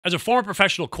As a former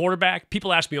professional quarterback,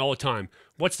 people ask me all the time,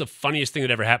 what's the funniest thing that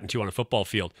ever happened to you on a football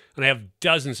field? And I have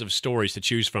dozens of stories to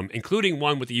choose from, including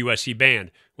one with the USC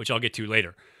band, which I'll get to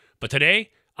later. But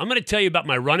today, I'm going to tell you about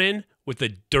my run-in with the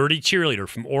dirty cheerleader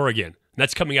from Oregon. And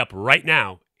that's coming up right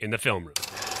now in the film room.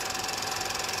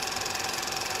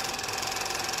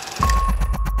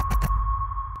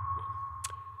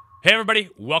 Hey everybody,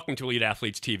 welcome to Elite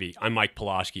Athletes TV. I'm Mike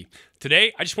Pawlawski.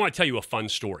 Today, I just want to tell you a fun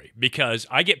story because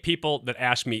I get people that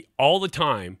ask me all the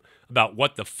time about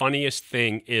what the funniest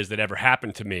thing is that ever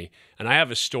happened to me. And I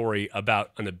have a story about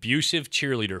an abusive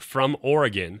cheerleader from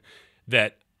Oregon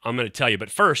that I'm going to tell you. But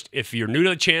first, if you're new to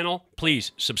the channel,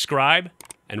 please subscribe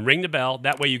and ring the bell.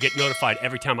 That way you get notified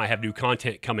every time I have new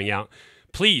content coming out.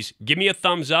 Please give me a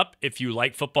thumbs up if you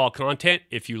like football content,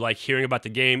 if you like hearing about the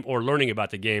game or learning about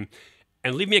the game.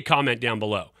 And leave me a comment down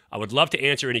below. I would love to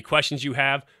answer any questions you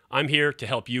have. I'm here to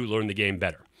help you learn the game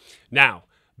better. Now,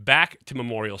 back to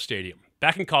Memorial Stadium.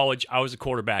 Back in college, I was a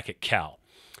quarterback at Cal.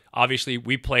 Obviously,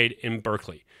 we played in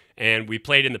Berkeley, and we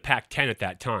played in the Pac-10 at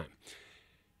that time.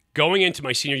 Going into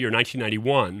my senior year,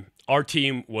 1991, our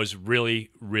team was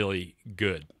really, really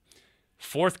good.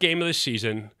 Fourth game of the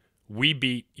season, we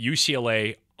beat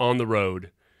UCLA on the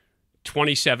road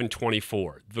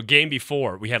 27-24. The game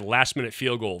before, we had a last-minute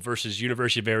field goal versus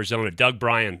University of Arizona. Doug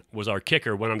Bryan was our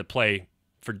kicker, went on to play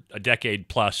for a decade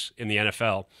plus in the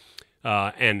NFL,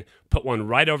 and put one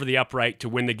right over the upright to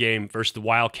win the game versus the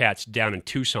Wildcats down in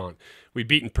Tucson. We'd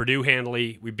beaten Purdue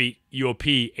handily. We beat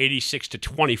UOP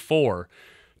 86-24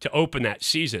 to open that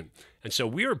season. And so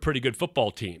we were a pretty good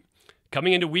football team.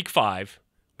 Coming into week 5,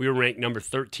 we were ranked number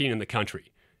 13 in the country.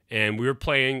 And we were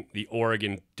playing the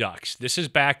Oregon Ducks. This is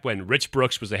back when Rich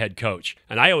Brooks was the head coach,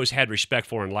 and I always had respect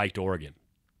for and liked Oregon.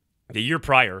 The year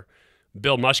prior,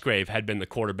 Bill Musgrave had been the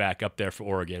quarterback up there for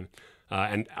Oregon,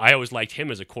 and I always liked him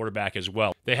as a quarterback as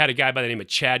well. They had a guy by the name of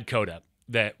Chad Cota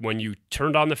that when you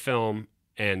turned on the film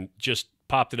and just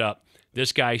popped it up,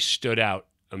 this guy stood out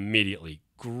immediately.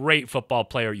 Great football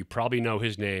player. You probably know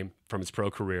his name from his pro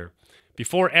career.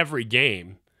 Before every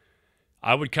game,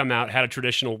 I would come out, had a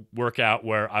traditional workout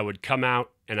where I would come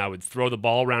out and I would throw the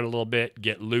ball around a little bit,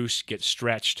 get loose, get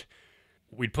stretched.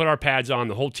 We'd put our pads on,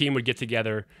 the whole team would get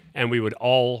together, and we would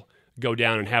all go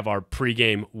down and have our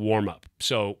pregame warm-up.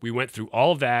 So we went through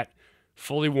all of that,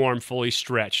 fully warm, fully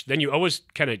stretched. Then you always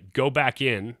kind of go back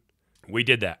in. We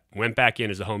did that, went back in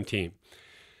as a home team.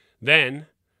 Then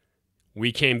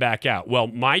we came back out. Well,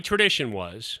 my tradition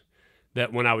was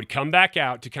that when I would come back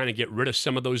out to kind of get rid of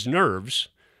some of those nerves,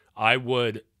 I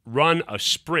would run a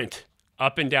sprint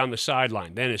up and down the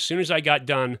sideline. Then as soon as I got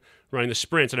done running the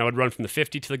sprints, and I would run from the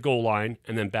 50 to the goal line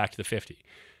and then back to the 50.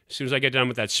 As soon as I get done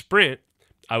with that sprint,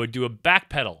 I would do a back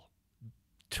pedal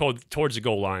towards the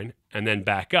goal line and then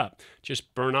back up.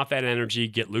 Just burn off that energy,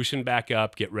 get loosened back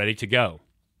up, get ready to go.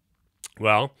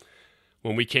 Well,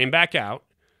 when we came back out,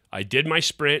 I did my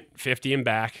sprint, 50 and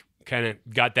back, kind of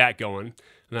got that going. And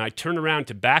then I turned around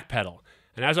to back pedal.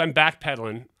 And as I'm back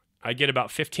pedaling, I get about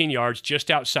 15 yards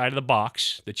just outside of the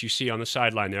box that you see on the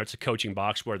sideline there. It's a coaching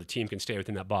box where the team can stay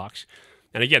within that box.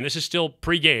 And again, this is still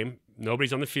pre-game.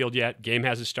 Nobody's on the field yet. Game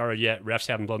hasn't started yet. Refs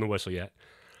haven't blown the whistle yet.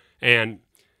 And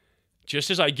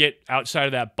just as I get outside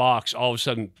of that box, all of a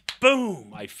sudden,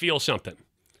 boom, I feel something.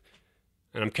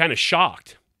 And I'm kind of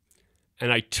shocked.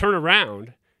 And I turn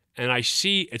around and I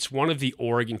see it's one of the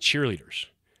Oregon cheerleaders.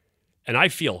 And I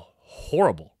feel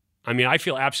horrible. I mean, I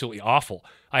feel absolutely awful.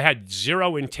 I had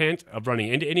zero intent of running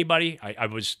into anybody. I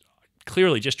was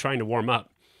clearly just trying to warm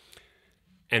up.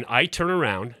 And I turn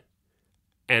around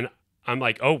and I'm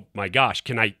like, oh my gosh,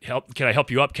 can I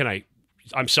help you up?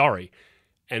 I'm sorry.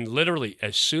 And literally,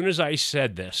 as soon as I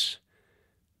said this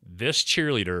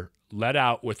cheerleader let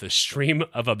out with a stream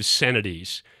of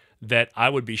obscenities that I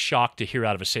would be shocked to hear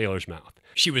out of a sailor's mouth.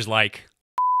 She was like,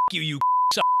 you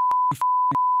son of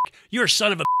a you're a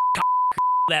son of a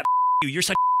that you're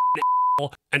such an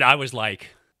asshole. And I was like,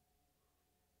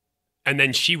 and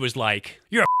then she was like,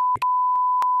 you're a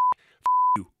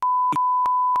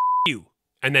you.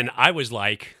 And then I was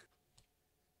like,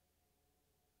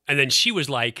 and then she was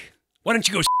like, why don't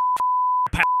you go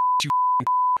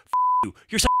you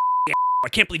you're such a I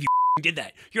can't believe you did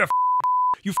that. You're a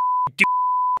you dude.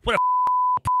 What a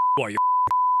you are you.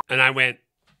 And I went,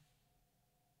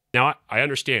 now I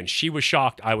understand. She was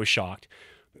shocked. I was shocked.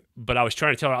 But I was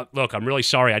trying to tell her, look, I'm really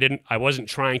sorry. I wasn't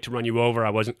trying to run you over.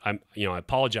 I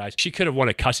apologize. She could have won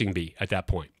a cussing bee at that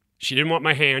point. She didn't want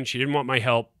my hand. She didn't want my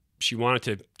help. She wanted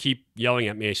to keep yelling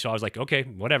at me. So I was like, okay,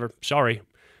 whatever. Sorry.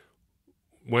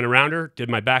 Went around her, did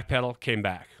my back pedal, came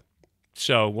back.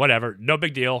 So whatever. No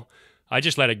big deal. I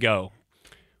just let it go.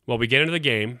 Well, we get into the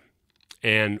game,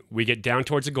 And we get down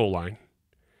towards the goal line,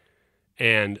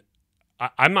 and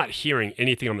I'm not hearing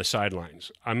anything on the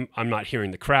sidelines. I'm not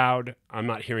hearing the crowd. I'm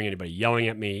not hearing anybody yelling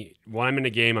at me. When I'm in the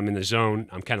game, I'm in the zone.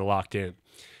 I'm kind of locked in.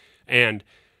 And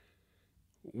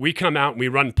we come out and we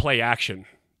run play action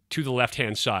to the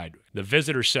left-hand side. The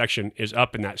visitor section is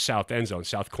up in that south end zone,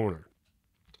 south corner.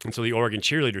 And so the Oregon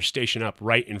cheerleaders station up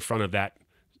right in front of that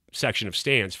section of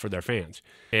stands for their fans.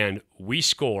 And we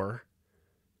score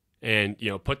and,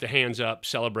 put the hands up,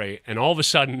 celebrate. And all of a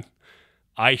sudden,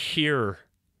 I hear,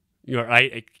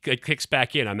 it kicks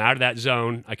back in. I'm out of that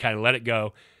zone. I kind of let it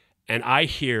go. And I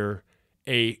hear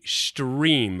a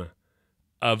stream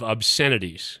of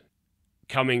obscenities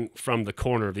coming from the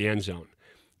corner of the end zone.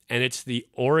 And it's the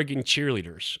Oregon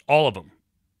cheerleaders, all of them,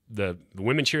 the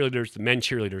women cheerleaders, the men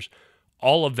cheerleaders,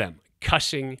 all of them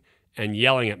cussing and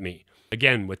yelling at me.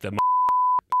 Again, with the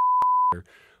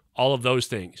all of those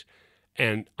things.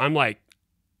 And I'm like,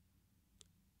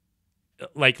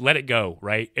 let it go,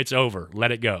 right? It's over.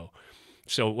 Let it go.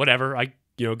 So whatever. I,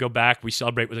 go back. We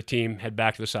celebrate with the team, head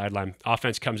back to the sideline.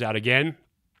 Offense comes out again.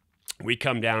 We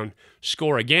come down,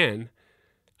 score again.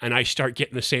 And I start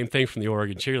getting the same thing from the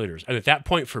Oregon cheerleaders. And at that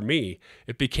point for me,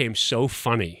 it became so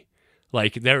funny.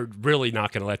 Like, they're really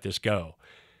not going to let this go.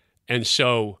 And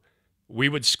so we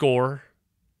would score.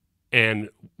 And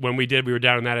when we did, we were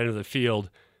down in that end of the field.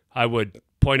 I would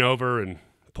point over and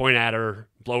point at her,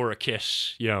 blow her a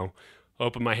kiss,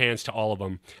 open my hands to all of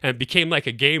them. And it became like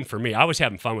a game for me. I was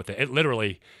having fun with it. It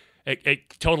literally,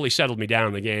 it totally settled me down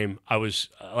in the game. I was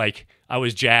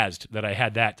jazzed that I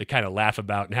had that to kind of laugh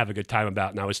about and have a good time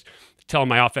about. And I was telling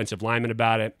my offensive linemen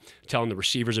about it, telling the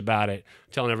receivers about it,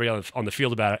 telling everybody on the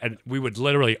field about it. And we would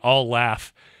literally all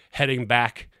laugh heading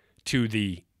back to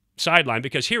the sideline,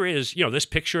 because here is, this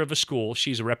picture of a school.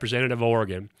 She's a representative of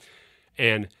Oregon,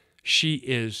 and she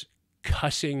is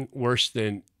cussing worse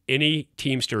than any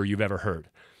Teamster you've ever heard.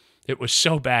 It was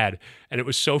so bad, and it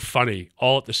was so funny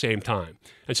all at the same time.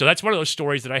 And so that's one of those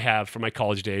stories that I have from my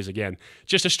college days. Again,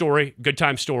 just a story, good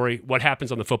time story. What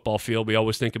happens on the football field, we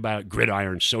always think about it,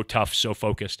 gridiron, so tough, so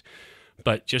focused.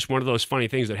 But just one of those funny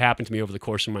things that happened to me over the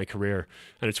course of my career.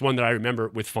 And it's one that I remember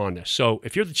with fondness. So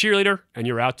if you're the cheerleader and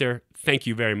you're out there, thank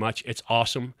you very much. It's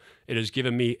awesome. It has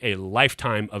given me a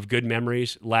lifetime of good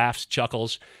memories, laughs,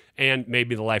 chuckles, and made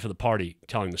me the life of the party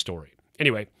telling the story.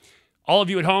 Anyway, all of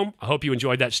you at home, I hope you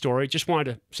enjoyed that story. Just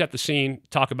wanted to set the scene,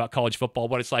 talk about college football,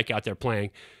 what it's like out there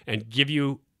playing, and give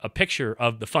you a picture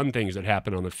of the fun things that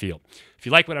happen on the field. If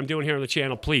you like what I'm doing here on the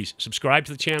channel, please subscribe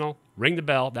to the channel, ring the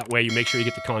bell. That way you make sure you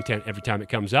get the content every time it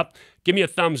comes up. Give me a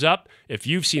thumbs up if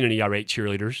you've seen any R8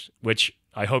 cheerleaders, which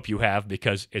I hope you have,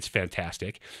 because it's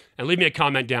fantastic. And leave me a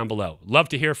comment down below. Love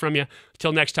to hear from you.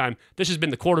 Until next time, this has been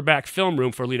the Quarterback Film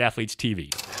Room for Elite Athletes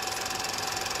TV.